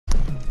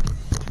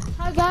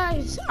Hi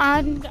guys,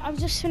 and I've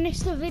just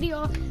finished the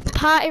video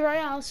Party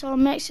Royale, so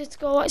make sure to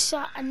go watch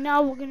that. And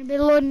now we're going to be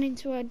loading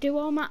into a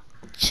duo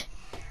match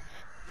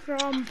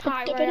from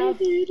Party Royale.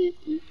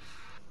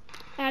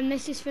 And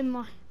this is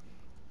Finley,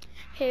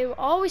 who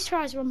always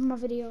tries to run my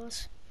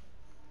videos.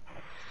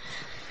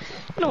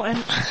 No, I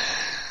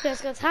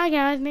Just goes, hi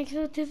guys, make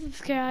sure to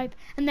subscribe.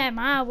 And they're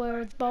my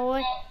words,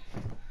 boy.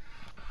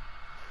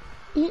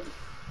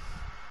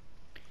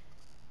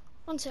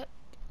 One sec.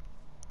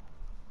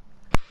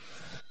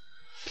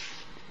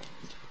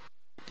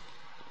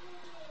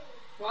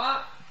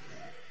 What?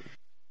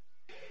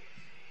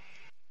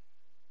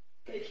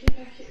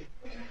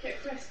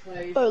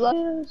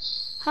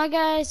 Hi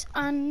guys,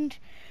 and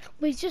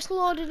we just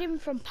loaded in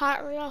from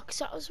Party Royale because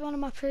that was one of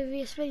my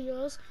previous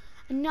videos.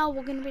 And now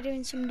we're going to be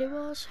doing some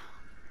duos.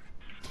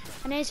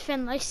 And here's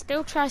Finley,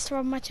 still tries to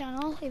run my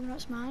channel, even though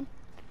it's mine.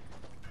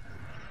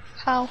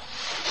 How?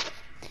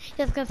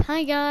 Just goes,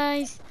 hi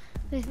guys,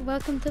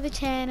 welcome to the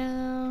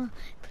channel,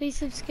 please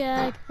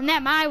subscribe. And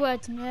they're my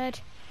words, nerd.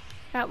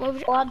 Right, what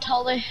was Land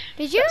Holly.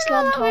 Did you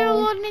know that we were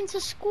loading into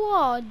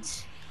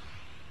squads?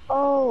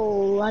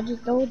 Oh, I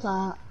didn't know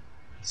that.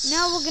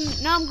 Now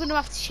I'm gonna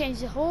have to change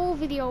the whole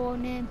video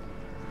name.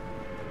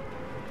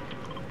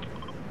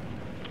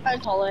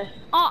 Land Holly.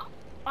 Oh,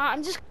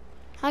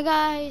 hi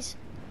guys.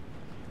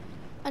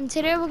 And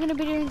today we're gonna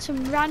be doing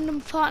some random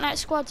Fortnite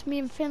squads, me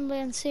and Finley,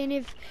 and seeing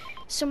if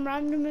some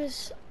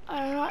randomers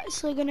are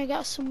actually gonna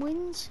get some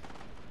wins.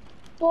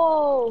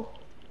 Whoa.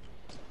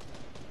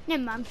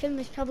 Never mind,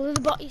 Finley's probably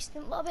the bot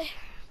Eastern lobby.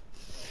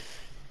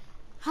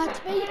 Hard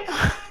to beat.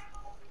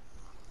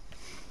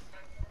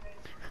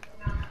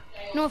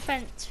 No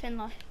offense,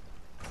 Finley.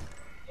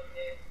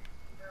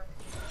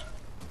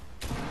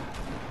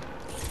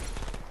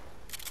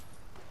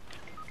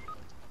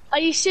 Are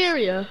you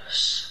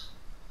serious?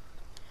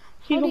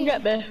 You can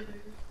get me.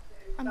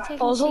 I'm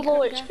taking I was on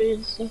low secret HP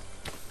and stuff.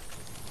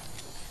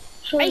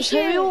 Are you So,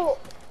 hurry serious? up.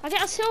 I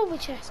get a silver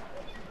chest.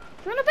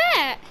 Do you want a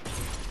bet?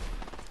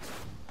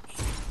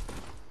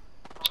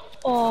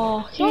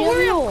 Oh, can you Don't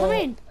worry, hurry I'm up?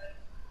 coming.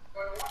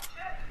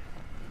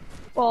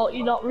 Well,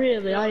 you're not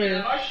really, are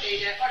you?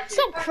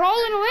 Stop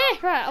crawling away.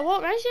 Right, I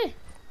won't raise you.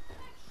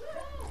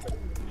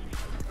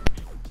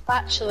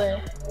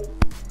 Actually.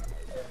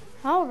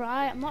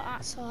 Alright, I'm not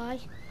that sly.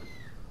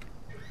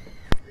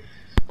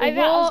 I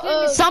was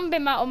getting a zombie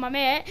mat on my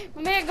mate.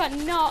 My mate got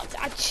knocked.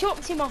 I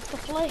chucked him off the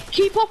cliff.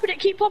 Keep popping it,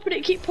 keep popping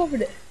it, keep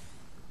popping it.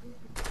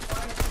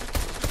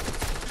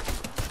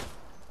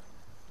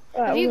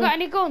 Right, Have you got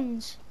any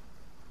guns?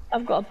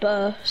 I've got a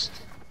burst.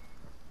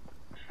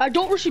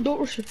 Don't rush it, don't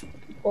rush it.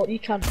 Well, you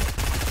can.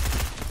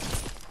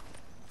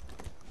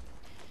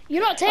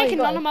 You're not taking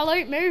none of my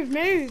loot. Move.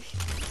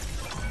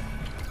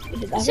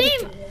 See,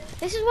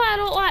 this is why I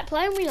don't like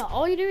playing with you.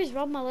 All you do is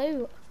rob my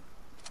loot.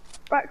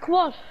 Right, come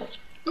on.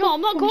 No,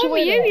 I'm not going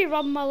with you. You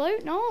rob my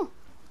loot. No.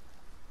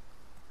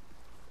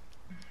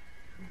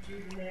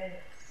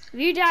 If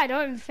you die,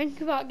 don't even think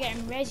about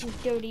getting res, you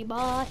dirty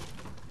boy.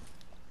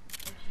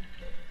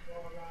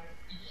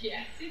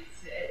 Yes,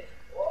 it's it.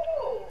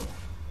 Whoa.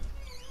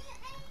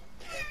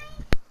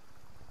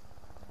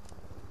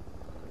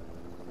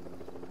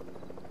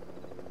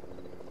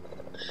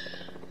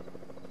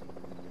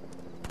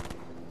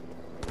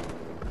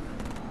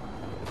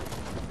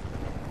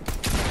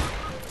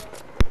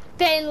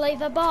 Finley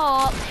the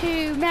bot,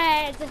 who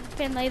made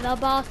Finley the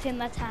bot in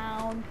the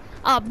town?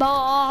 A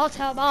bot,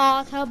 and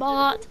a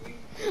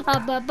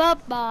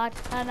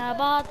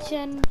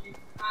botchin'.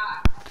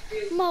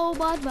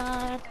 Mobot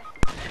bot.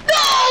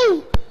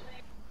 No!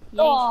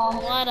 Oh,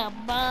 what a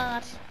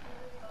bot.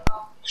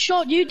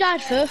 Sean, you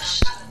died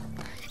first.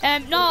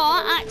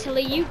 No,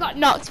 actually, you got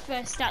knocked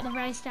first at the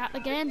very start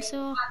of the game,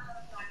 so.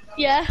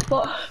 Yeah,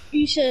 but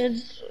you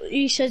said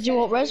you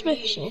won't res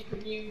me, so.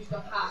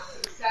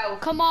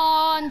 Come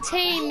on,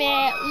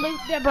 teammate, loot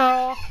the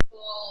bro.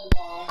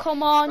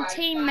 Come on,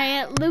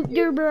 teammate, loot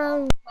the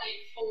bro.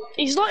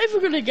 He's not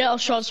even gonna get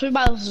us, Sean, so we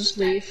might as well just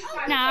leave.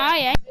 Nah, I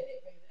ain't.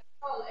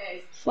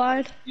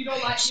 Fine.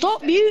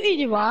 Stop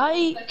muting,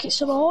 right?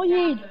 It's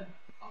annoying.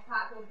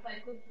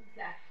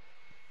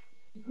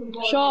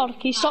 Sean,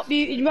 can you stop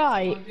muting,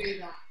 right?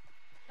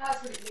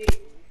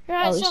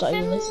 Right, Oh, so he's not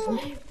even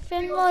listening.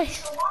 Finley.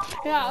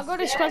 Right, I'll go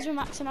to squads with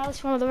Max and Alice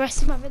for the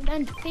rest of my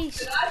video.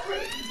 Peace.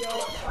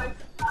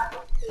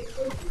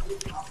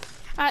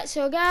 Right,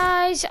 so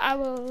guys, I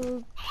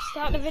will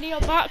start the video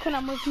back when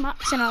I'm with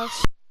Max and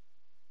Alice.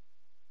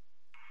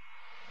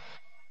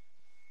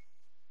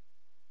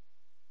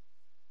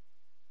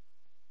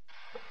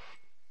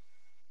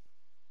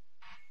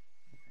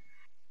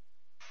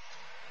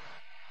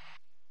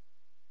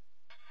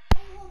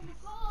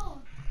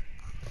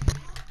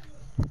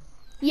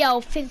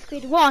 Yo, 5th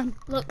grade 1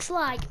 looks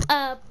like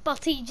a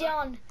Botty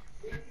John.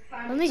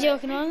 Only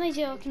joking.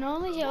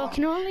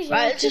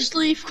 Right, just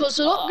leave, because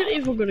they're not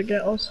even gonna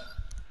get us.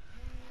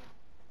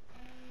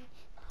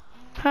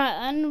 Right,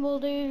 then we'll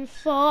do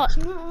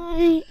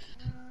Fortnite.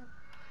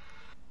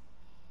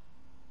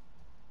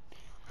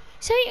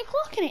 It's 8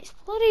 o'clock and it's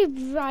bloody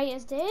bright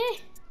as day.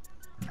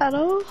 I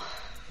know.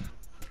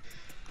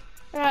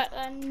 Right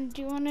then,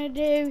 do you want to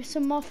do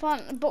some more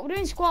fun? But we're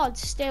doing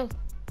squads still.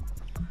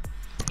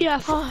 Yeah.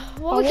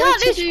 Well, we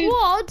can't do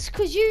squads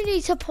because you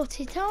need to put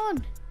it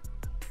on.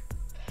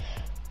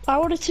 I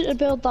wanted to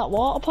build that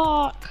water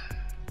park.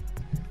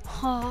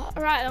 Oh,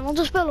 right then, we'll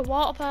just build a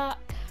water park.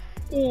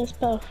 Yeah, it's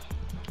better.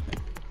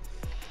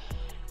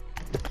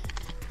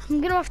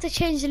 I'm gonna have to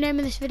change the name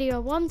of this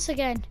video once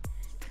again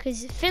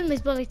because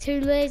Finley's bloody too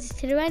lazy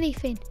to do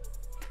anything.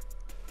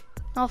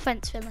 No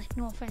offence, Finley.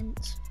 No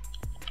offence.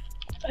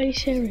 Are you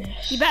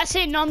serious? You better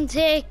say none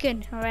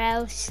taken or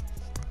else.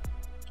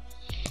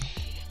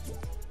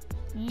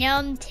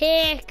 None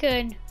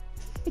taken.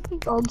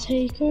 None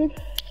taken.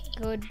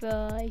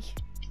 Goodbye.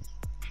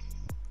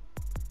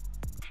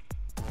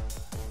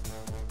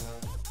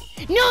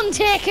 None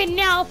taken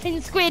now,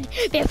 Fin Squid,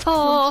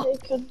 before.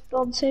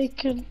 None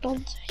taken.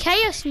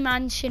 Chaos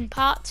Mansion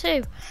Part 2.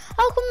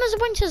 How come there's a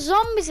bunch of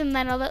zombies and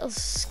then a little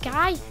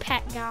sky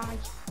pet guy?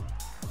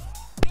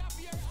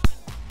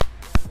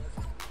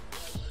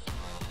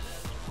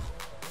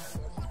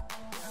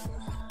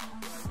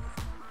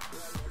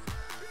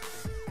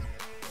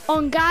 Oh,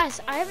 and guys,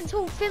 I haven't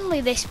told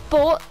Finley this,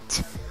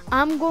 but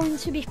I'm going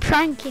to be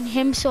pranking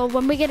him, so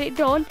when we get it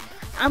done,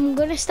 I'm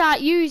going to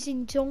start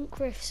using junk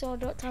riff, so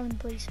don't tell him,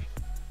 please.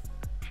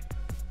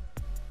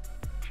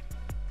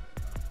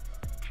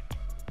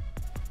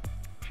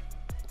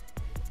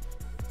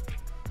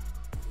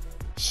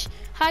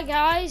 Hi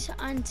guys,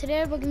 and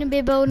today we're going to be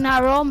building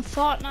our own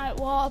Fortnite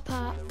water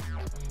park.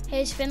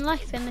 Here's Finley.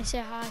 Finley, say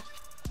hi.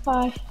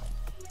 Bye.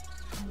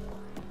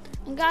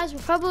 And guys, we're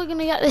probably going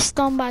to get this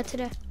done by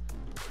today.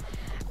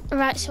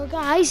 Right, so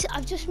guys,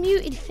 I've just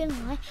muted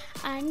Finley,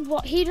 and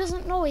what he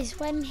doesn't know is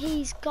when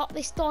he's got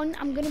this done,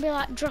 I'm going to be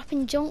like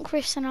dropping junk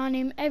riffs on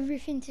him,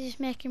 everything to just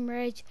make him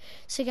rage.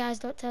 So guys,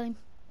 don't tell him.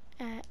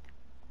 Right,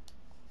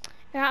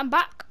 I'm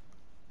back.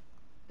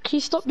 Can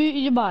you stop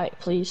muting your mic,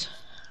 please?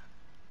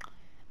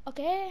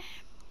 Okay.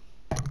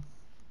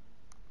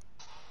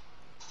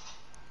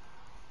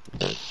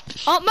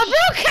 Oh, my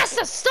broadcast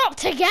has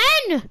stopped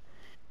again!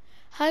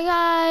 Hi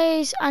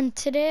guys, and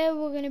today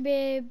we're going to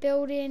be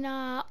building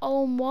our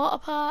own water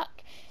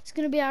park. It's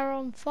going to be our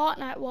own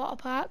Fortnite water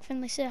park.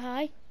 Finley, say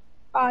hi.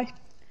 Hi.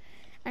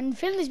 And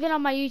Finley's been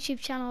on my YouTube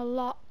channel a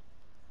lot.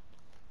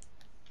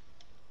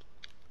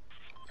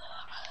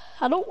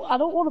 I don't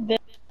want to build.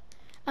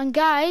 And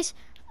guys,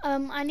 I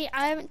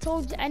haven't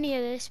told you any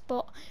of this,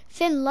 but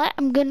Finley,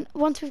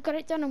 once we've got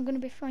it done, I'm gonna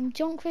be throwing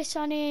junk fists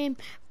on him,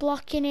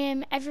 blocking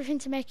him, everything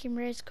to make him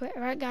rage quit.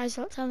 Alright guys,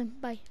 don't tell him.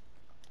 Bye.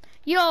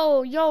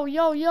 Yo.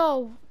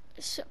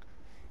 So,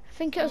 I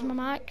think it was my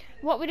mic.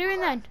 What are we doing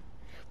then?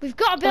 We've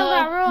got to build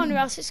our own or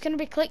else it's gonna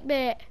be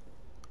clickbait.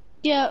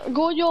 Yeah,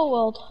 go in your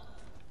world.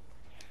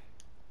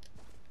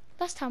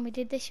 Last time we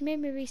did this, you made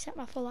me reset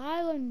my full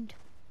island.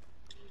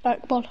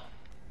 Right, come on.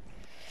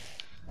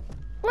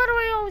 Why do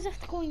I always have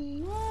to go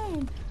in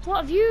home? What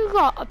have you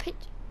got? A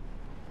picture?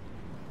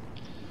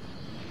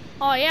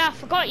 Oh yeah, I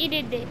forgot you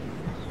did it.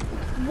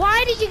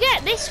 Why did you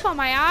get this for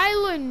my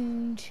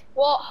island?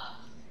 What?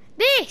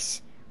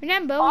 This!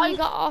 Remember when you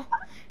got off?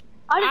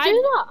 I didn't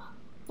do that.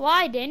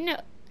 Why didn't?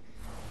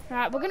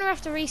 Right, we're gonna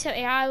have to reset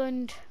the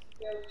island.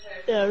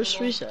 Yeah, just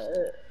reset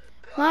it.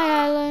 My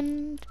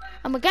island.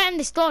 And we're getting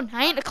this done.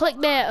 I ain't a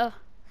clickbaiter.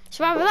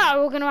 So either that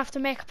or we're gonna have to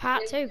make a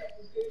part 2.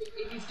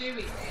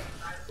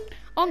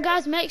 Oh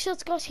guys, make sure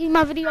to go see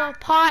my video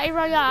Party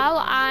Royale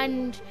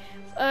and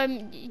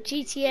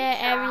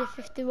GTA Area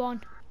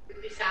 51.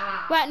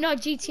 Wait, no,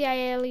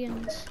 GTA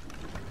Aliens.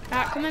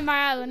 Right, come in my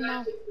island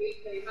now.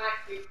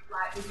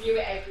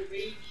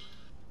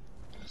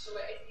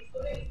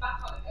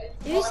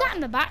 Who's that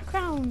in the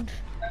background?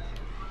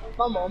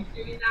 My mum.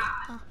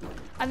 Oh.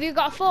 Have you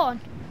got a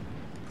phone?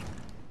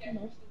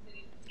 Can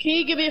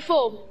you give me a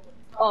phone?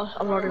 Oh,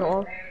 I've already got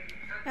one.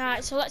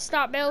 Right, so let's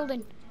start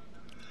building.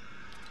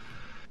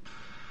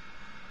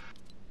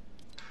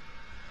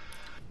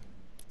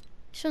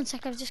 Just 1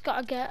 sec, I've just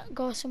got to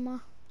go somewhere.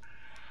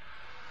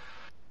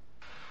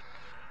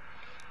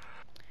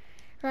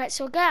 Right,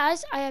 so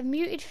guys, I have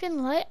muted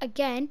Finley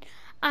again,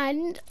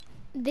 and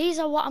these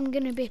are what I'm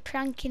going to be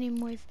pranking him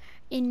with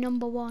in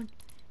number 1.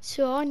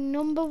 So,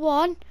 number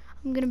 1,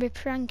 I'm going to be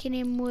pranking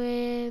him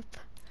with...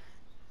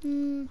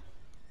 we'll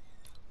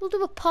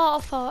do a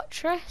portal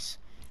fortress.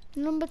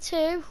 Number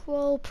 2,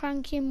 we'll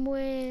prank him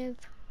with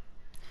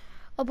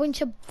a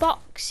bunch of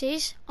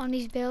boxes on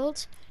his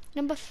builds.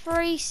 Number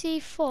 3,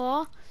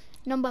 C4.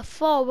 Number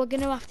 4, we're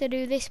going to have to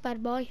do this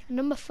bad boy. And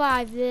number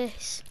 5,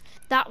 this.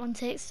 That one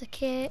takes the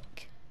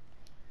cake.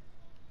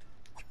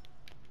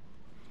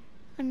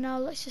 And now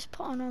let's just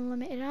put on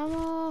unlimited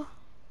ammo.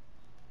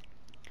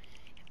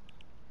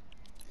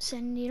 So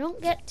you don't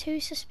get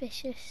too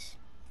suspicious.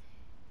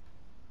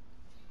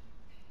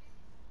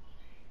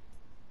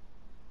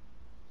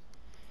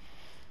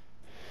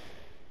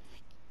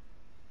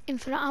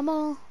 Infinite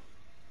ammo.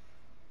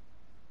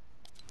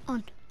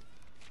 On.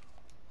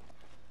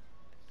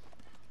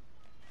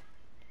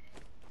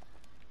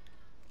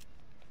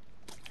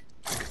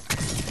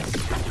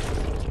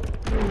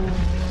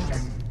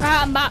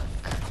 Right, I'm back.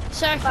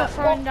 Sorry for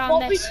throwing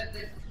down this.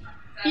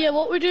 Yeah,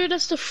 what we doing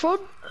as the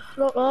front? I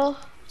don't know.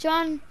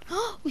 John,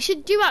 we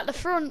should do at the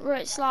front where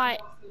it's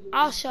like,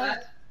 I'll show.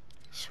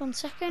 Just 1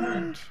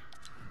 second.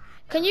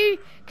 Can you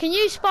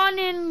spawn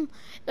in,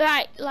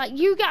 like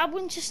you get a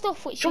bunch of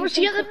stuff which Do you want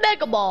to get the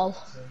Mega Mall?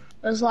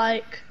 There's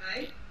like...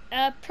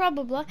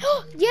 probably.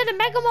 Yeah, the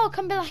Mega Mall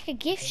can be like a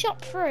gift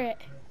shop for it.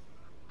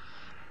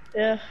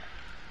 Yeah.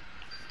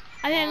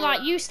 And then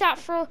like you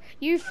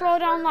throw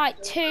down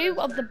like 2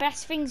 of the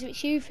best things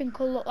which you think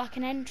will look like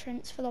an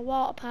entrance for the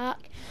water park,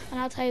 and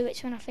I'll tell you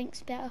which one I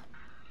think's better.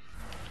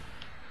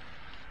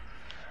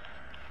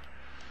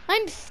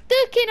 I'm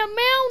stuck in a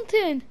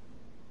mountain.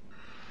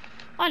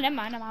 Oh, never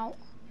mind, I'm out.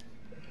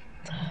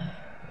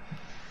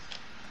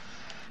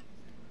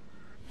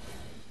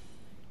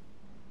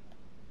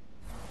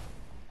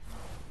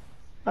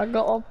 I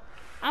got him.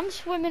 I'm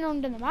swimming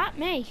under the map,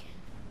 me.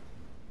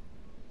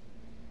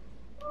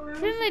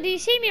 Finley, do you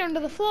see me under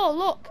the floor?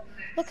 Look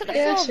at the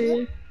Yeah, I floor. see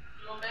you.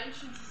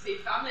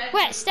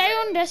 Wait,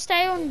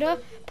 stay under.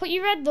 Put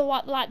your red though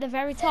at like the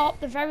very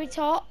top,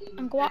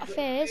 and go out of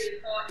phase. I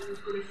thought he was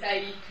going to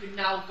say you can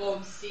now go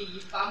and see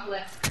your family.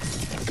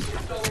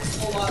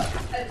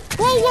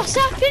 Whoa, what's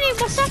happening?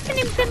 What's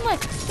happening, Finley? I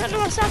don't know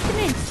what's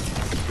happening.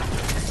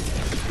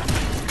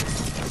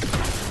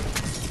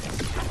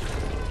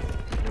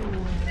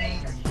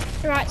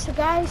 Right, so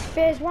guys,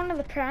 phase 1 of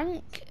the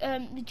prank,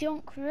 the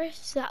junk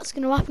wrist, that's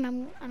going to happen,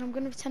 and I'm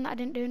going to pretend that I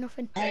didn't do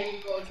nothing.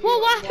 Whoa,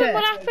 what happened?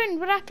 What happened?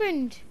 What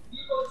happened? You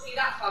go see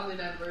that family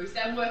member who's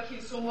then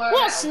working somewhere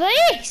What's else.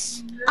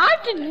 this? I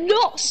did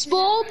not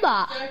spawn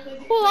that.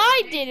 Well,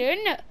 I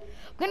didn't. I'm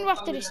going to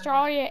have to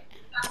destroy it.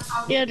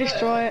 Yeah,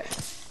 destroy it.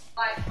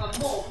 Like my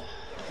mum.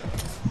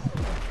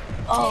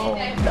 Oh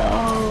no.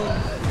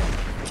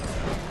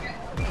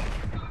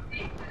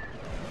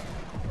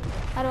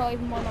 I don't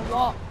even want to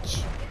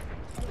watch.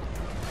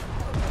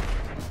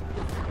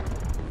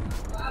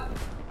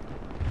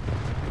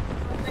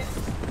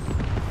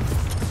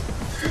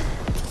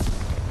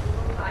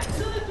 Like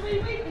another 3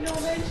 weeks and no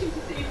mention to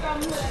see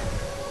family.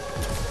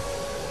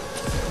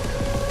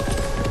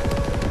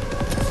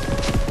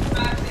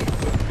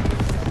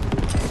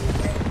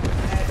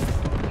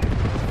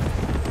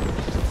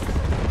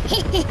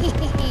 This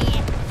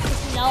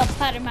is all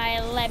part of my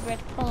elaborate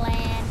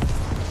plan.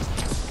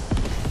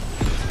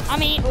 I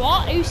mean,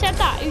 what? Who said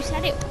that? Who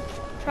said it?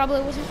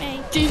 Probably wasn't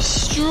me.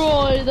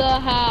 Destroy the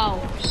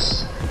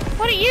house.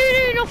 What are you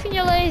doing nothing,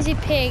 you lazy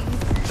pig?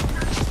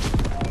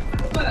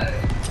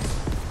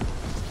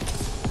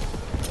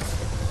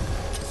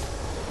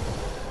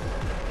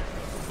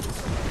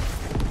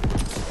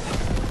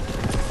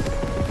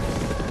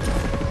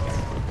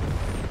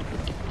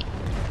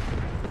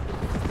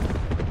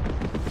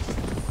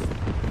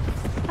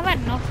 I've had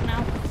enough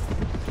now.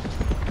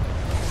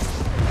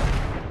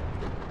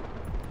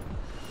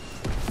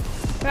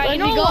 Right, you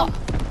know what?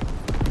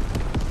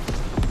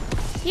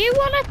 You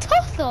want a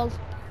tussle?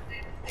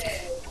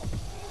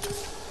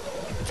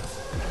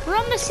 We're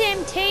on the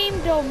same team,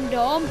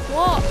 dum-dum.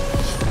 Watch.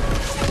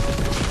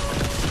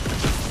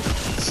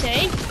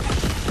 See?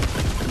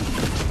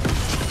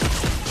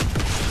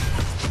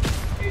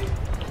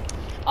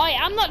 Oh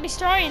yeah, I'm not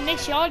destroying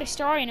this, you're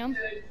destroying them.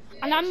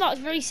 And I'm not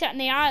resetting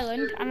the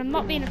island, and I'm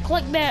not being a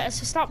clickbaiter,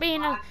 so stop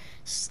being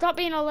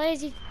a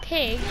lazy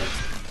pig.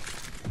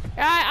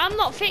 Right, I'm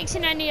not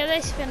fixing any of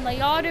this, Finley,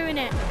 you're doing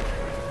it.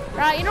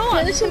 Right, you know what?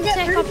 Yeah, this will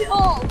get rid of it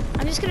all.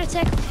 I'm just gonna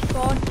take off your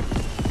phone.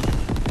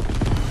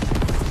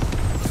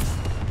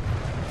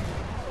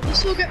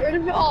 This will get rid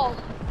of it all.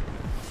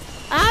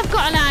 I've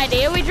got an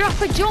idea. We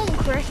drop a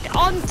junk rift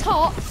on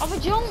top of a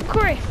junk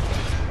rift.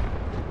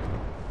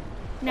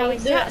 No,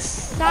 is that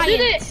science? I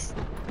did it.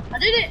 I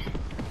did it.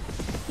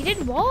 You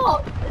did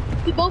what?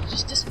 Oh, they both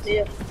just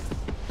disappeared.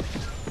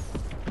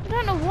 I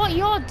don't know what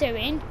you're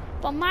doing,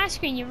 but on my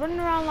screen you're running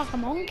around like a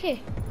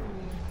monkey.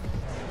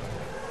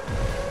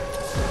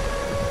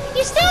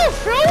 You're still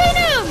throwing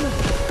them!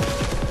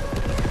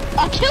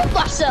 I killed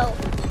myself.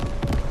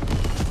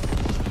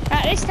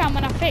 Right, this time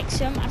when I fix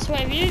them, I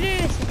swear if you do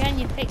this again,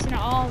 you're fixing it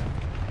all.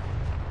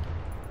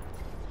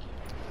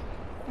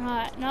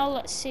 Right, now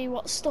let's see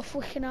what stuff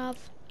we can have.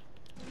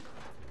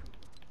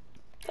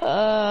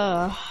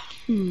 Oh,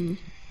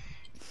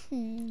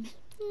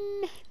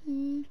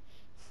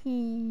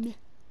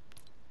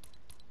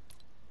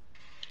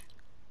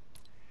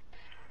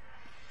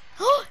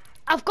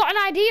 I've got an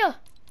idea.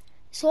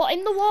 So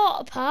in the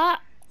water park,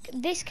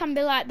 this can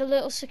be like the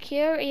little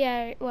security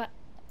area. What?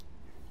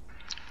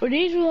 We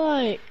need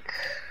like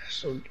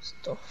some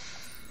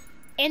stuff.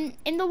 In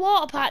the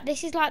water park,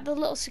 this is like the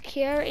little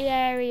security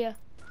area.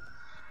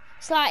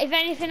 It's like if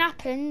anything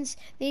happens,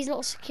 these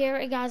little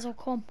security guys will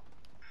come.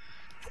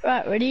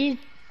 Right, we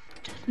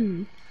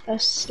need a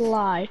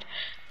slide.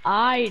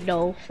 I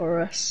know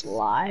for a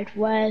slide.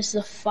 Where's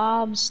the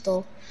farm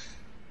stuff?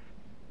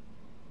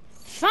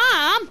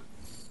 Farm?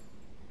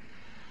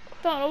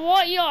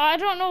 I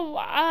don't know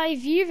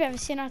if you've ever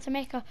seen how to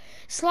make a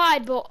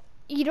slide, but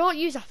you don't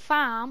use a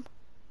farm.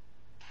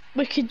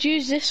 We could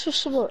use this for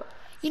some.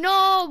 You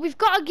know, we've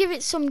got to give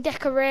it some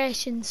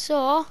decoration,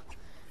 so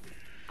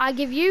I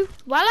give you,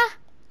 voila,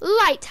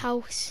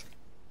 lighthouse.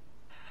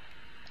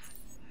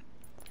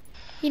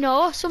 You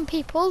know, some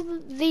people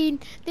they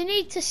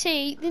need to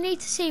see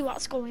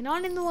what's going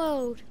on in the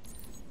world.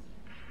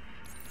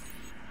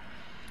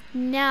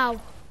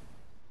 Now.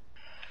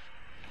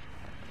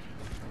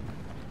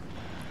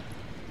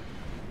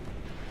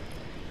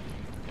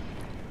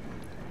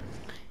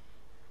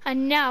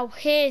 And now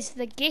here's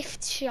the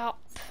gift shop.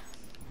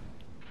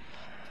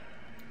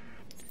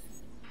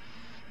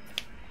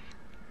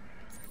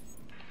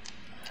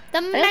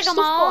 The Mega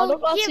Mall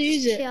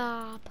gift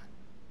shop.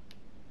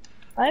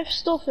 I have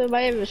stuff in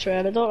my inventory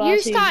and I don't know how to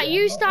use it.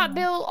 You start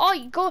build. Oh,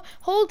 you go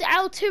hold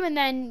L2 and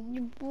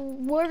then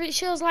where it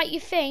shows like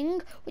your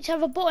thing,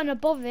 whichever button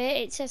above it,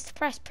 it says to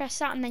press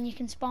that, and then you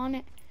can spawn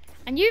it.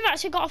 And you've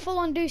actually got to full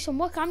on do some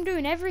work. I'm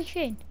doing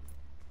everything.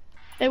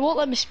 It won't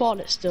let me spawn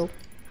it still.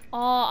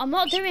 Oh, I'm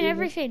not doing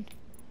everything.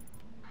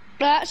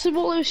 It actually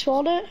won't let me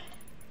spawn it.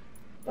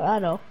 But I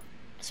know.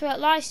 So at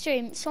live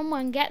stream,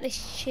 someone get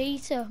this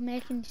cheater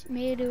making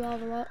me do all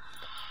the work.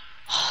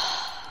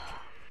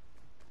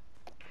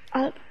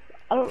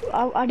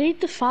 I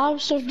need the farm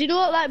stuff. Do you know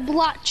what, like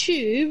black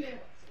tube?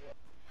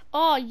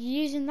 Oh,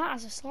 you're using that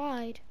as a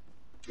slide.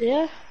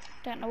 Yeah.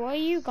 Don't know where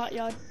you got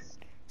your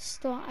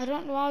stuff. I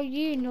don't know how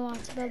you know how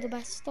to build the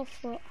best stuff,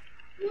 but.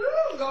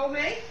 Woo, go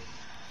me.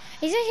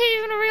 Is this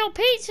even a real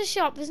pizza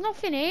shop? There's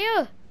nothing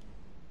here.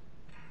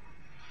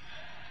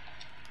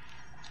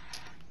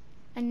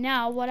 And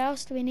now, what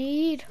else do we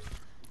need?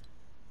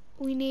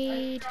 We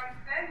need.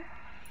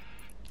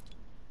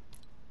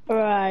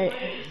 Right.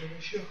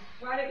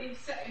 Why don't you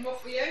set him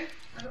up for you? I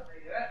don't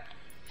really do it.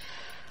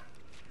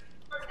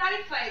 But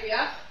Daddy play with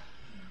you.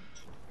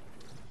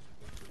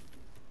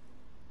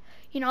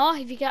 You know,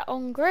 if you get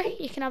hungry,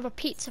 you can have a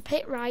pizza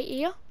pit right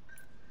here.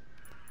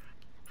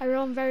 Our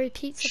own very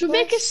pizza Should we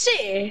make a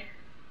city?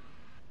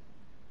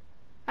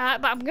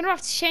 But I'm going to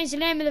have to change the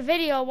name of the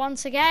video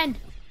once again.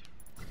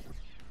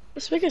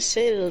 Let's make a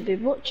city, it'll be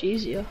much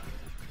easier.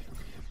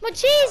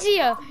 Much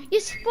easier? You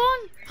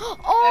spawn...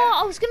 Oh,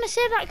 I was going to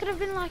say that could have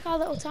been like our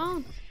little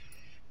town.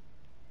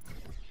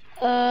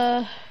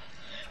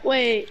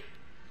 Wait.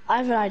 I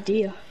have an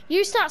idea.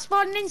 You start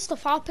spawning in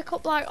stuff, I'll pick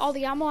up like all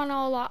the ammo and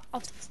all that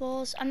off the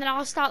floors. And then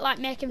I'll start like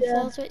making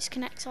floors which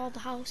connects all the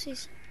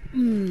houses.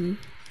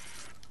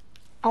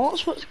 I want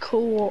to put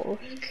cool.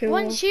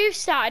 Once you've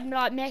started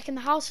like making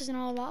the houses and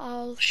all that,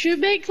 I'll... Should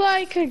we make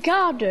like a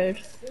garden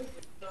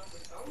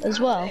as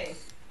well?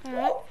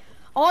 Alright.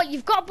 Oh,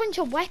 you've got a bunch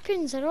of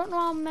weapons. I don't know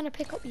how I'm going to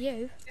pick up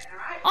you.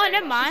 Oh,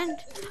 never mind.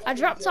 I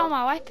dropped all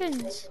my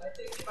weapons.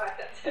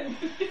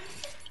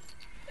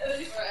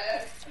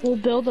 We'll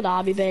build an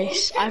army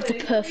base. I have the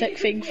perfect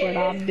thing for an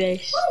army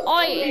base.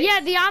 Oh,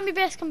 yeah, the army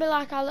base can be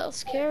like our little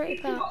security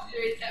part.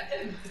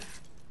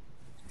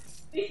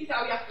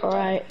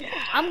 Alright.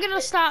 I'm going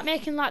to start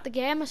making like the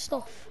gamer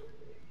stuff.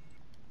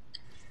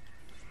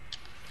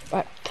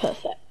 Right,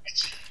 perfect.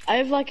 I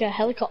have like a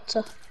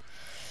helicopter.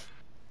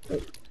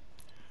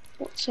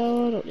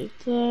 So I don't need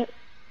that.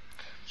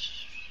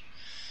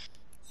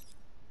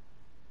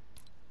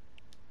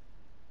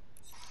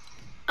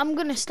 I'm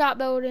gonna start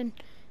building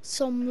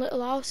some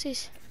little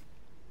houses.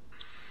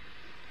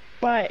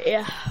 Right,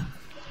 yeah.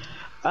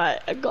 Right,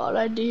 I got an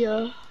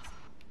idea.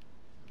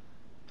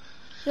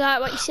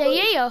 Like what you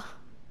say here?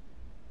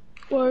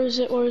 Where is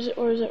it? Where is it?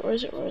 Where is it? Where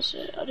is it? Where is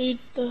it? I need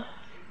the...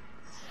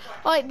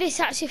 Oh, this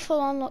actually full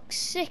on looks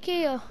sick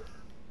here.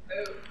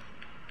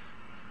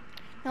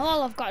 Now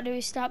all I've got to do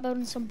is start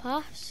building some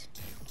paths.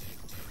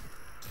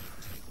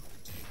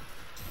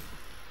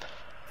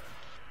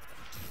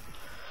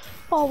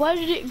 Oh, where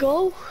did it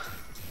go?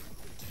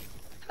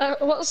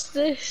 What's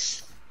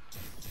this?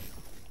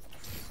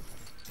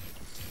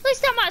 At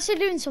least I'm actually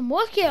doing some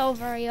work here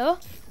over here.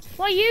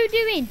 What are you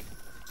doing?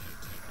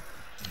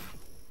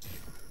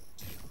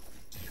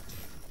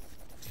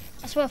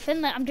 I swear,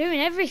 Finley, I'm doing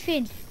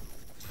everything.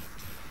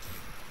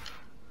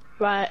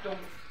 Right.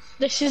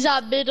 This is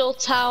our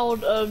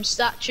Middletown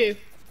statue.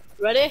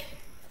 Ready?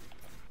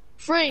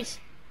 3,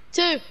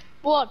 2,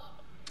 1.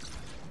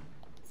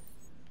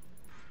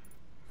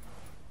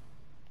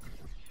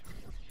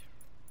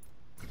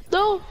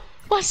 No,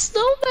 my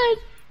snowman.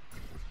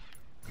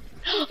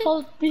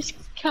 Oh, these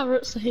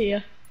carrots are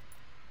here.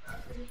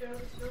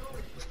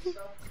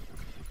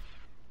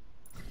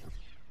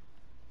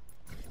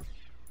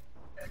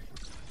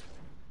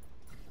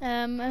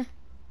 Oh,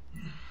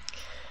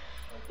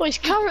 his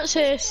carrots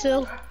here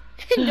still.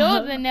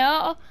 no, they're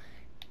not.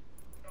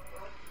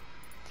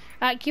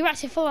 Right, can you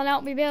actually full on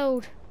help me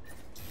build?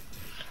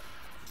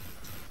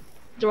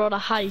 They're on a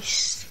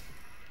heist.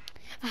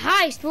 A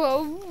heist?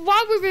 Well,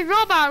 why would we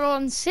rob our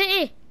own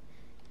city?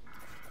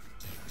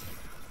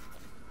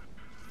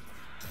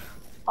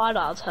 I know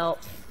how to help.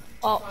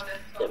 Oh,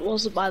 it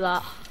wasn't by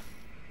that.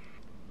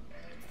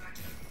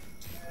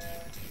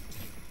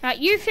 Right,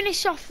 you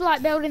finish off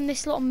like building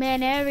this little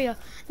main area,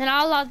 then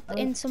I'll add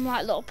in some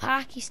like little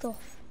parky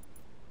stuff.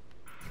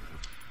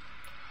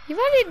 You've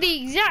added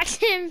the exact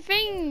same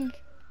thing.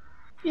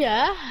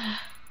 Yeah.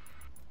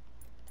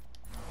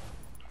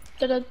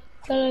 Da da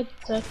da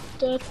da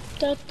da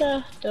da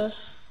da da.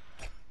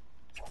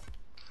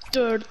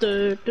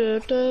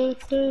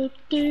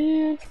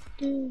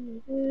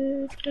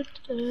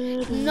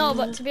 No,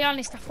 but to be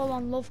honest, I full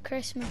on love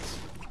Christmas.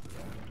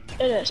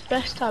 It's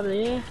best time of the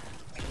year.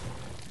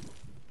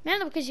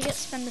 Mainly because you get to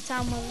spend the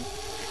time with them.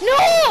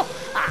 No!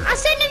 I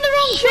sent in the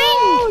wrong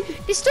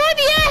thing! Destroy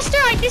the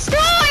airstrike!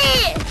 Destroy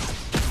it!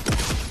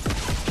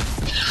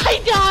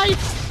 I died!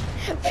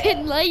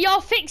 Finley,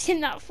 you're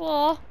fixing that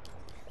floor.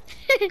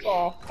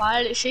 Oh,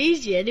 fine, it's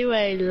easy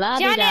anyway.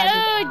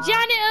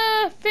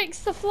 Janitor, fix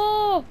the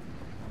floor.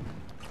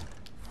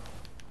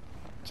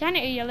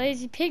 Janitor, you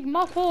lazy pig,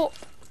 mop up.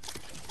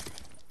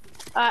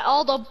 Alright,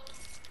 all done.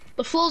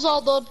 The floor's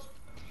all done.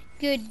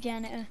 Good,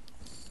 janitor.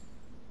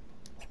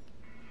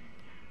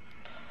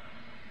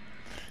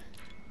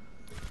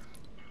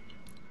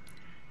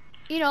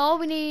 You know,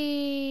 we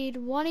need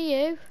one of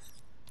you.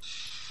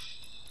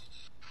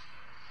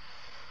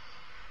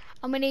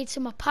 And we need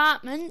some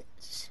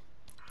apartments.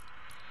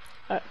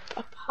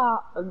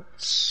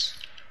 Apartments.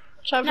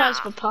 Try and find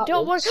some apartments.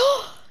 Don't worry.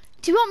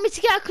 Do you want me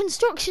to get a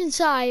construction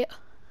site?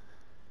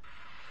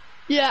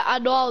 Yeah, I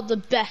know the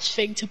best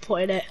thing to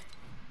put in it.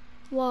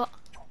 What?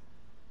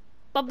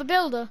 Bob the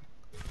Builder?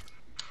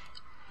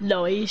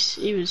 No, he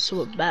was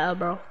something better,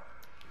 bro.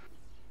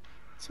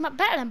 Something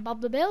better than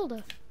Bob the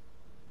Builder?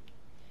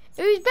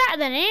 Who's better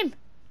than him?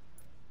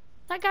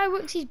 That guy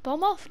works his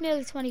bum off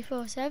nearly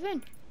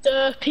 24/7.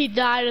 Derpy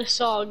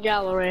Dinosaur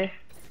Gallery.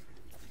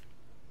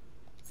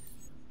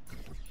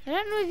 I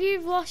don't know if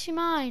you've lost your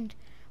mind,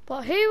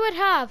 but who would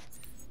have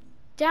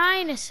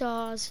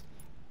dinosaurs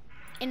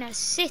in a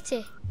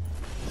city?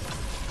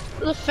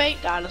 The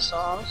fake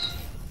dinosaurs.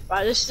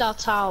 Right, this is our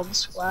town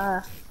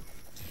square.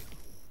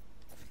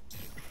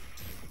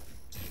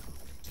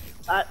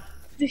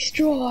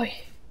 Destroy.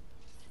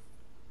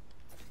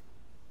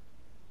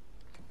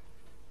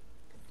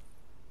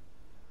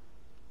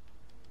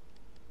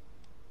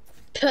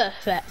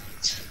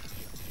 Perfect.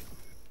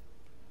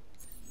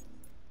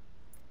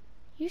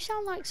 You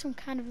sound like some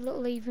kind of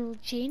little evil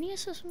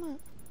genius or something.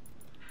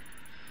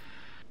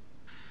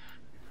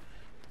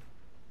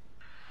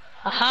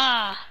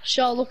 Aha!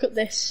 Sure, look at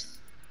this.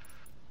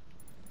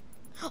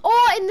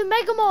 Oh, in the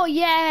Mega Mall,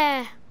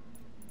 yeah.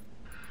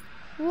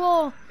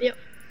 Whoa. Yep.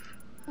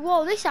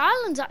 Whoa, this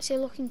island's actually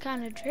looking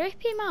kind of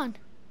drippy, man.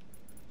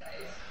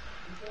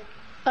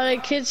 And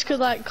then kids could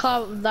like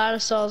climb up the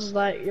dinosaurs and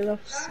like, you know,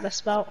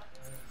 mess about.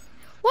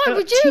 What,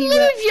 would you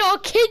leave your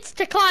kids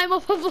to climb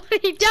up a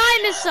bloody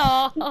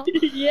dinosaur?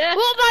 Yeah.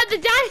 What about the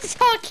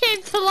dinosaur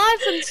came to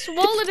life and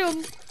swallowed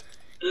them?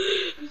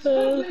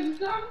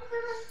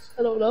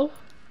 I don't know.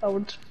 I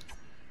would.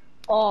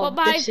 Oh, What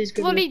about this is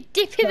gonna bloody be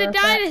Dippy the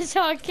perfect.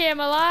 dinosaur came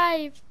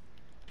alive?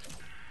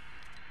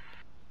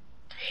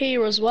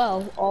 Here as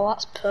well. Oh,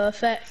 that's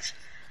perfect.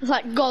 It's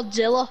like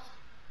Godzilla.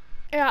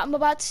 Yeah, I'm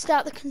about to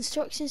start the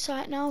construction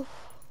site now.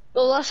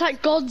 Oh, that's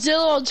like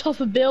Godzilla on top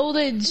of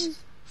buildings.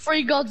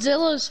 3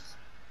 Godzillas.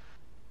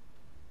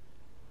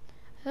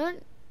 I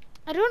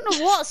don't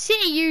know what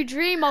city you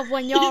dream of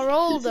when you're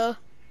older.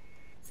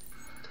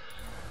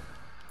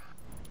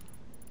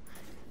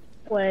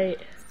 Wait.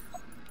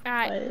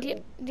 Alright,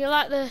 do you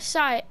like the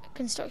site,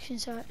 construction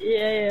site?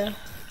 Yeah.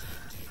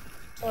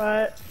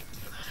 Alright.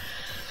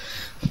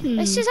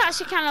 This is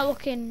actually kind of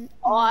looking.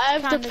 Oh, I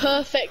have the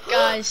perfect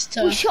guys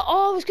to.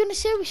 I was gonna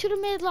say we should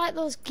have made like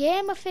those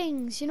gamer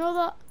things. You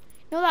know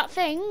that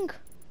thing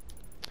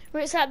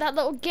where it's like that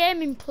little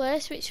gaming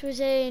place which was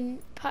in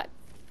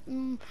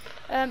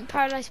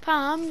Paradise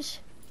Palms.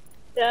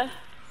 Yeah.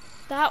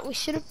 That we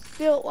should have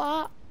built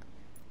that.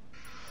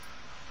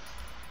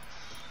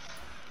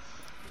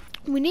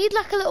 We need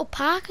like a little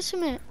park or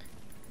something.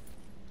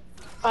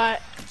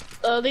 Alright.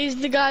 These are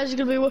the guys who are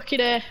gonna be working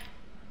here.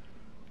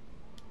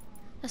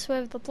 That's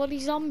where the bloody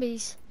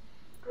zombies.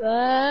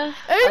 There.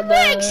 Who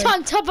works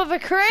on top of a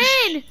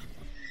crane?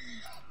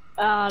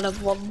 And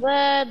I've one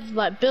there,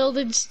 like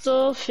building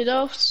stuff, you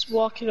know, just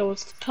walking over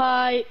to the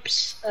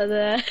pipes, and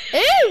then.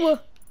 Ew!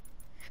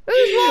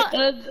 Who's what?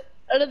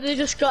 and then they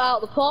just got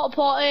out the porta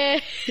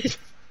potty.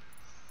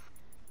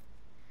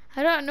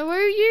 I don't know who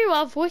you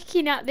have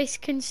working at this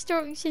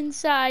construction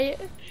site.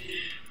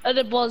 And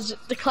it was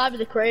the climbing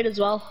the crane as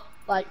well,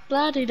 like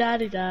blah de da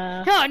de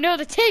da. Oh no,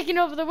 they're taking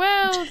over the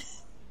world.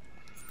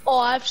 Oh,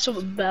 I have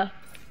something better.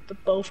 They're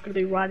both gonna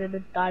be riding a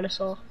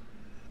dinosaur.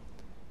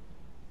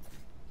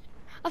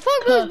 I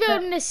thought we was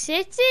building a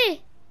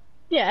city.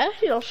 Yeah,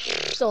 you know,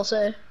 still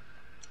say.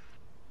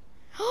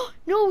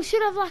 No, we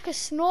should have like a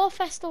snow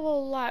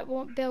festival like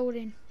one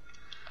building.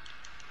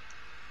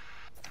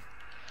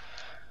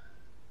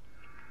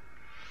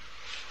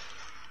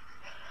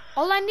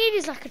 All I need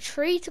is like a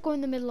tree to go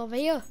in the middle of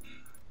here.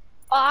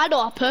 Oh, I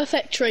know a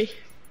perfect tree.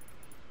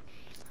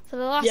 For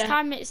the last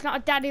time, it's not a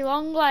daddy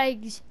long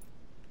legs.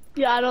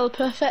 Yeah, I know the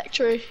perfect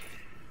tree.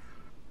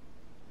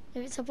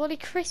 If it's a bloody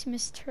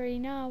Christmas tree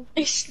now.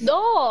 It's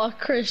not a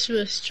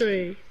Christmas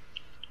tree.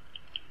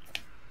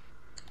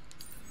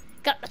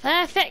 Got the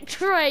perfect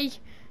tree.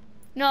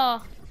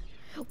 No.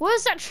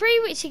 Where's that tree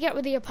which you get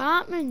with the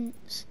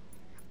apartments?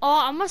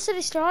 Oh, I must have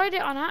destroyed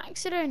it on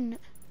accident.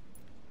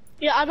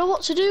 Yeah, I know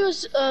what to do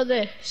as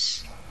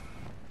this.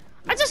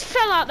 I just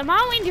fell out the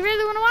mountain. Do you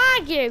really want to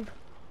argue?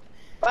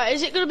 Right,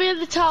 is it going to be in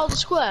the town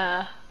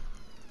square?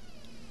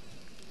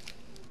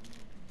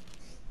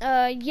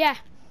 Yeah.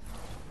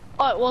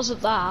 Oh, it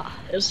wasn't that.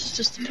 It was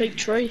just a pink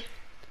tree.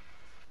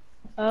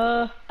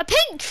 A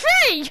pink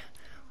tree?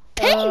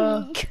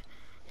 Pink?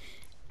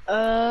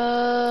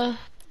 Finlay,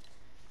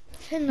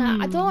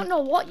 I don't know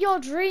what your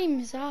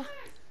dreams are.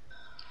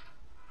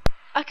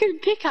 I can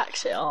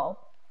pickaxe it all.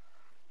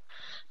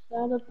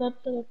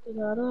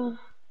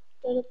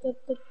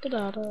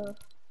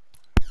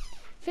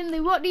 Finlay,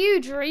 what do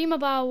you dream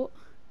about?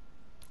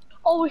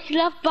 Oh, we can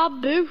have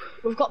bamboo.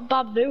 We've got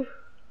bamboo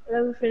and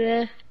everything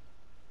here.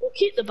 We'll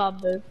keep the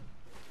bamboo.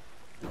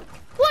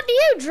 What do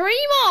you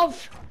dream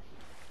of?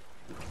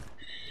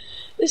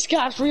 This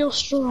guy's real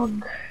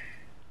strong.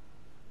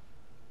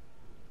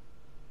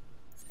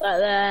 Right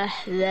there.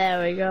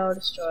 There we go.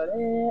 Destroyed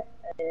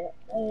it.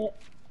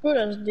 Who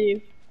doesn't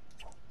do?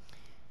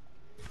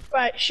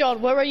 Right,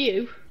 Sean, where are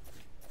you?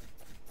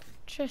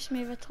 Trust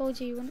me, if I told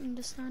you, you wouldn't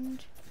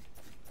understand.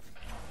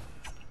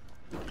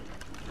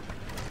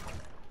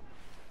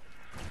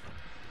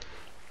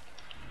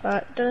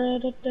 Right,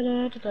 I'm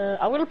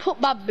gonna put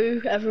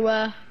bamboo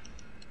everywhere.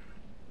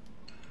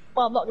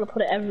 Well, I'm not gonna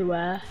put it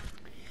everywhere.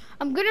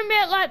 I'm gonna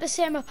make like the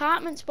same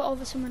apartments, but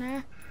over someone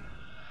here.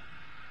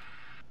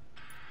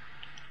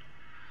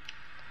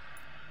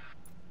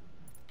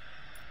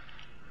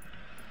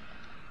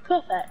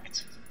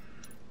 Perfect.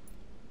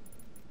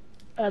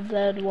 And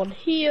then one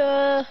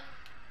here,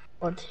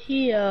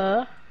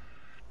 here,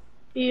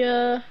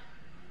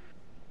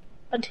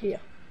 and here.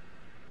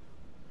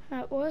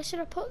 Right, where should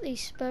I put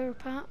these spare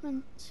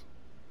apartments?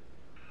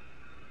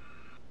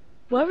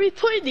 Where are you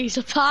putting these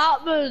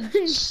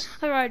apartments?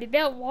 I've already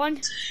built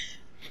one.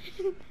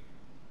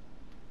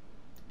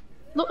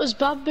 Look, there's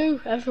bamboo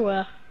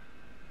everywhere.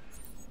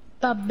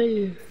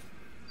 Bamboo.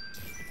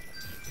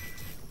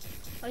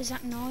 What is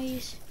that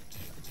noise?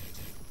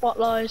 What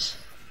noise?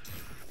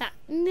 That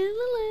la la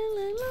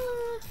la la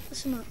la.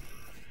 Listen up.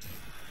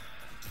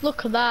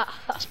 Look at that.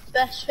 That's the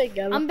best thing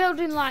ever. I'm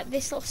building like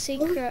this little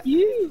secret.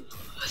 You.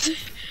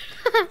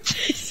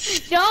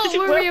 Don't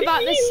worry Where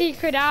about are the you?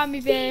 secret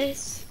army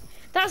base.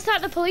 That's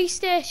like the police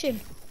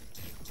station.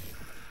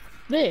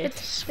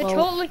 This? They're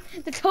Well,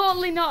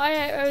 totally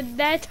not.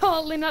 They're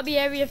totally not the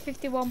Area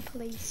 51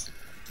 police.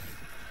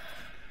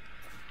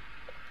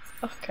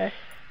 okay.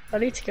 I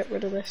need to get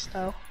rid of this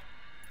now.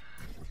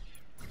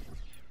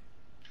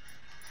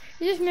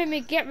 You just made me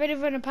get rid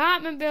of an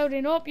apartment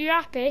building. Hope you're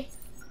happy.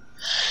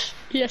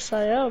 Yes,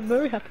 I am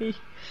very happy.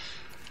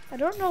 I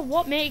don't know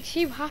what makes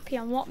you happy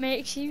and what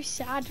makes you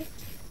sad.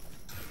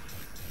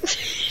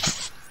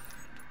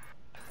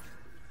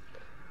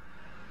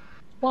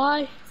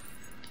 Why?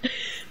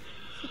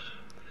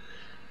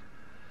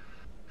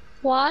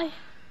 Why?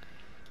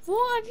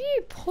 What have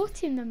you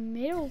put in the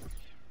middle?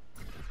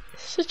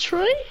 It's a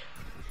tree?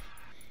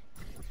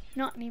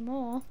 Not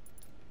anymore.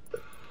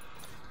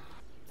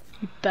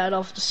 You bet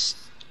off the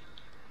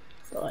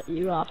right,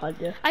 you have,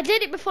 haven't you? I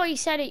did it before you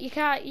said it. You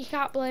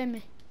can't blame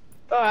me.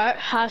 Alright,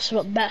 have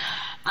some bet.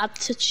 Add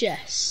to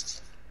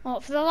chest.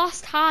 Well, for the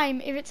last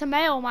time, if it's a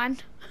mailman,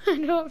 I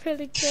don't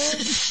really care.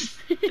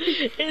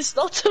 It's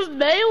not a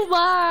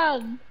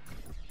mailman!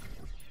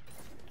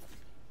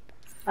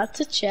 Add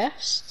to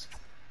chest.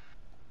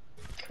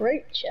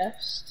 Great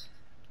chest.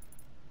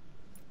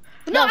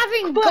 We're not No,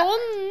 having come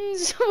on.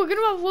 guns. We're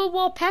gonna have World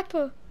War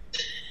Pepper.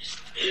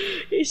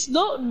 It's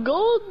not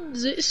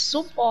guns, it's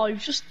some. Oh, you've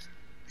just.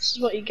 This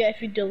is what you get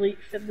if you delete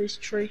Finley's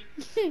tree.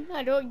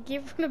 I don't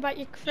give one about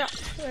your crap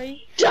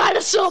tree.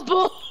 Dinosaur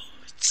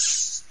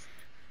boats!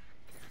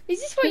 Is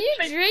this what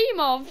you dream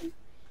of?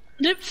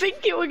 I didn't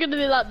think it were going to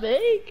be that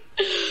big.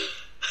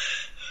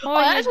 Oh,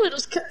 Actually,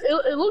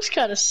 it looks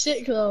kind of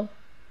sick though.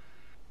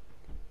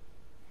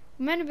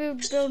 I'm meant to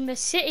be building a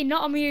city,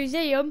 not a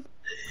museum.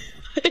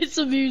 It's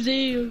a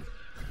museum.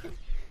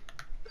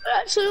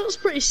 Actually, it looks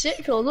pretty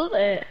sick though, doesn't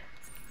it?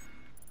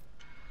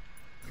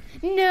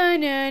 No,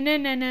 no, no,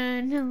 no,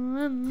 no, no,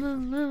 no,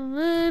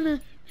 no, no.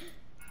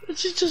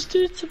 What you just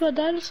do to my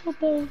dinosaur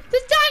bone?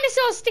 There's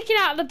dinosaurs sticking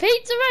out of the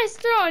pizza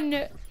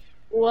restaurant.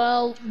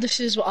 Well, this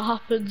is what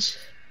happens.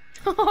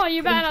 Oh,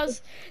 you better not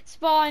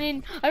spawn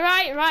in.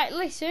 Right,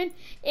 listen.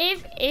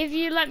 If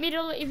you want me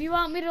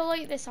to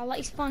delete this, I'll let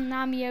you spawn an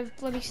army of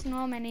bloody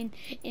snowmen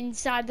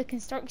inside the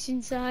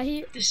construction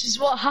site. This is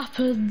what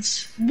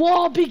happens.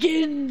 War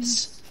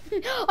begins.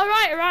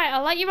 Alright,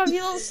 I'll let you have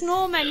your little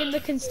snowmen in the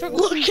construction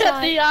Look site.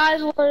 at the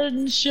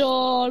island,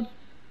 Sean.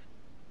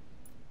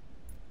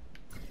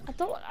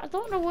 I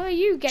don't know where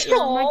you get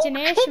your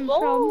imagination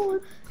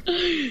from.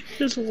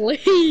 Just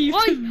leave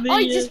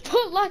I just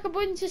put like a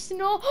bunch of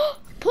snow.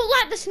 Put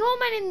like the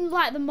snowmen in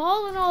like the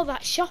mall and all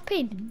that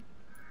shopping.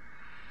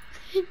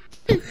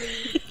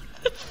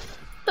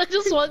 I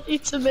just want you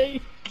to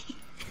make.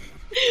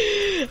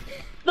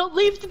 Don't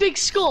leave the big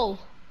skull.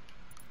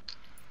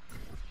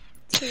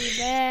 Too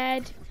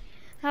bad.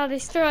 I'll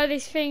destroy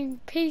this thing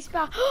piece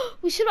by.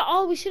 we should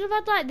have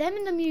had like them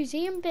in the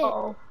museum bit.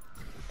 Oh.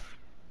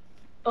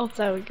 Oh,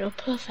 there we go.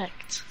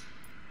 Perfect.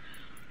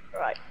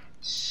 Right.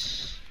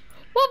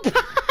 What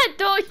part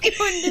don't you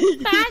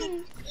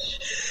understand?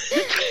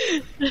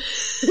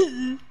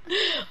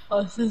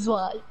 Oh, this is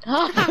what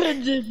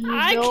happens if you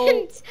I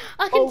don't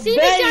can see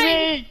the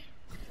giant. me.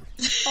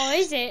 Oh,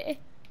 is it?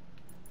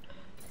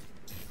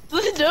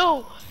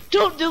 No,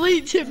 don't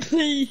delete it,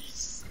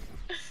 please.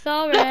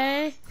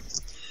 Sorry.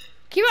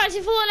 Can you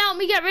actually full help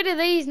me get rid of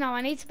these now?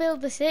 I need to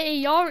build the city.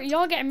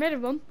 You're getting rid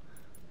of them.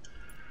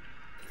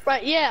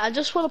 Right, yeah, I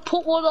just want to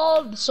put one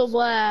on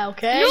somewhere,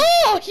 okay?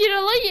 No, you're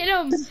deleting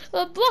them.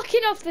 They're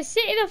blocking off the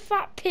city, the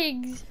fat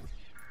pigs.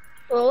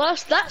 Well,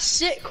 that's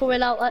sick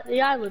coming out like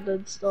the island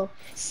and stuff.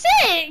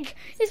 Sick!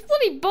 It's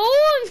bloody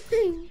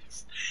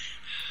bones.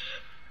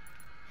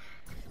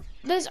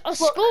 There's a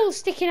skull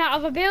sticking out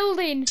of a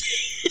building.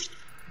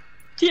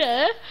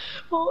 Yeah?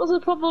 What was the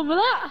problem with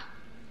that?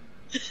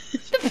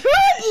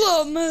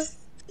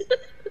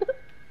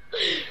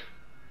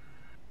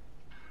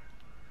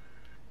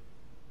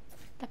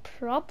 The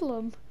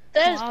problem?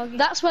 The problem?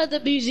 That's where the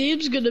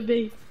museum's gonna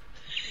be.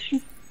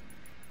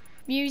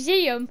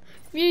 Museum?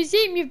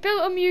 Museum? You've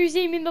built a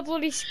museum in the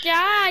bloody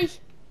sky.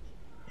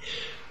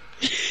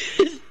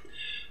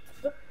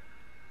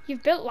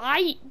 You've built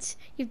lights.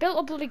 You've built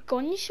a bloody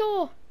gun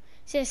show.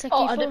 Seriously,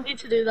 I didn't need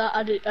to do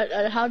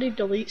that. How do you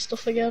delete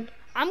stuff again?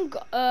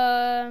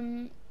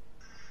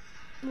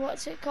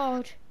 What's it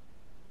called?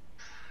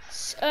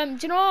 Do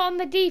you know on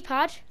the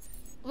D-pad?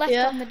 Left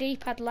on the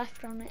D-pad,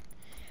 left on it.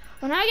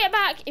 When I get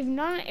back,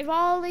 if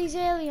all these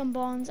alien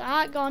bones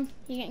aren't gone,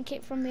 you're getting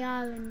kicked from the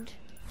island.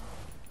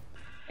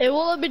 It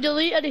won't let me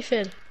delete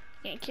anything. You're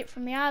getting kicked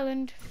from the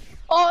island.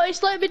 Oh,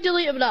 it's letting me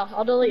delete them now.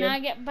 I'll delete When them. I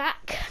get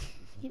back,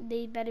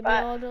 they better be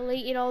all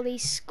deleted, all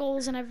these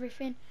skulls and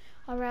everything,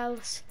 or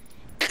else.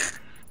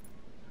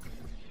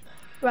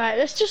 Right,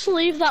 let's just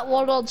leave that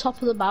one on top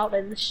of the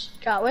mountain,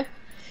 can't we?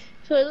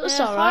 So it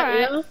looks alright,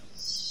 you know?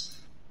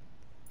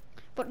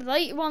 But the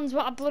light ones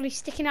what are bloody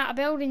sticking out of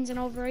buildings and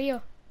over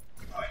here.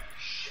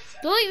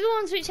 Delete the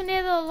ones which are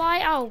near the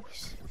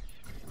lighthouse.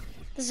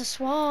 There's a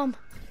swarm.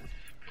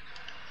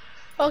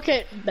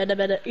 Okay,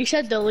 minute. You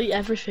said delete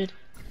everything.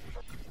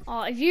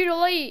 Oh, if you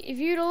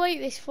delete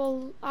this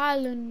full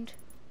island.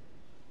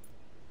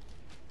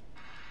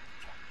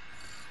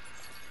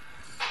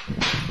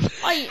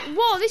 Oh,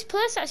 whoa, this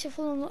place actually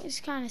full looks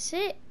kind of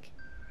sick.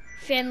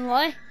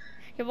 Finley,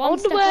 I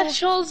wonder where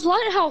Sean's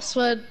lighthouse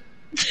went.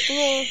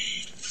 Oh.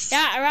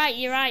 Yeah,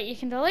 you're right. You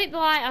can delete the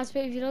lighthouse,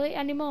 but if you delete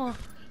any more.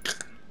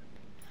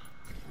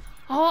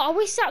 Oh, I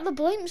wish that the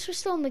blimps were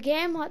still in the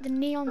game, like the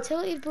neon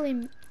tilted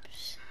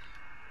blimps.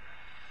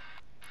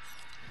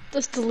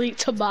 Just delete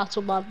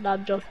Tomato Man,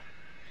 Nanjo.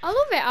 I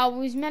love it how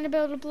we was meant to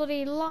build a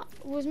bloody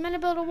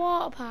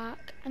water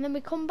park, and then we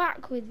come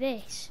back with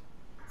this.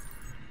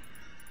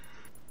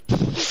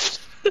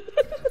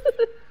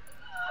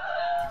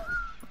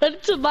 Where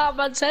did Tomato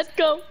Man's head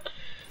go?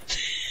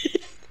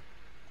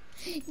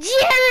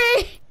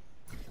 Jerry!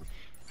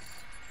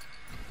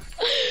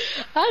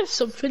 I have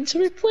something to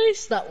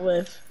replace that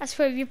with. I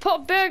swear, if you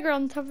put a burger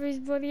on top of his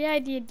bloody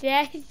head, you're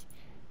dead.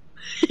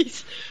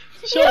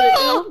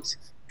 Sure.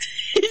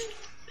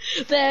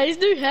 There, his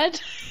new head.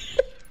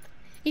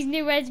 His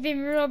new head's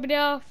been rubbed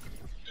off.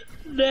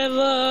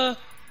 Never.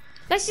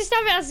 Let's just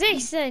have it as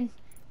this then.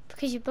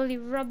 Because you bloody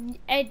rubbed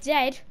Ed's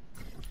head.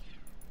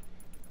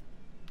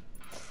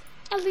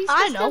 At least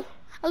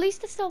at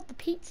least I still have the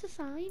pizza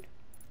sign.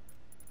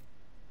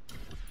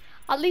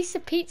 At least the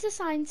pizza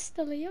sign's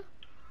still here.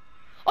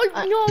 Oh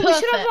no, perfect. We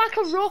should have like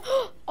a row.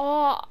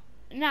 Oh,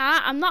 nah,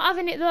 I'm not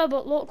having it there,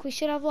 but look, we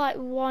should have like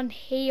one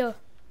here.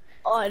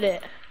 Oh, in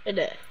it.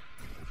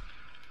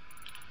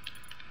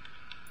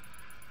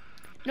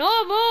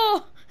 No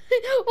more!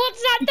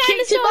 What's that He dinosaur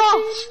kicked him off.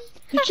 doing?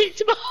 He kicked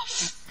him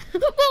off.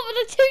 What were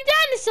the two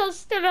dinosaurs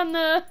still on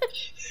there?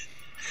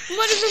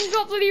 One of them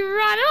got bloody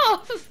ran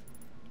off.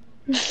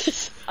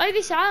 Oh,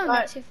 this island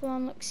actually full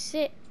on looks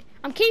sick.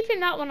 I'm keeping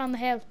that one on the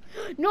hill.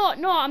 No,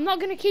 I'm not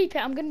going to keep it.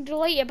 I'm going to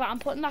delete it, but I'm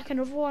putting like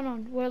another one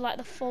on where like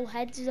the full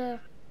head's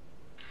there.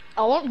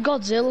 I want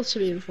Godzilla to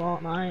be in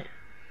Fortnite.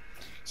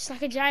 It's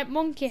like a giant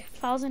monkey,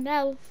 1,000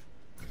 health.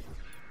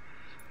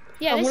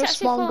 Yeah, I this want a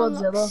actually small full on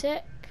Godzilla. looks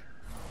sick.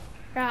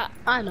 Right.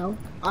 I know.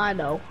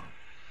 It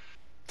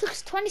took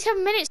us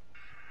 27 minutes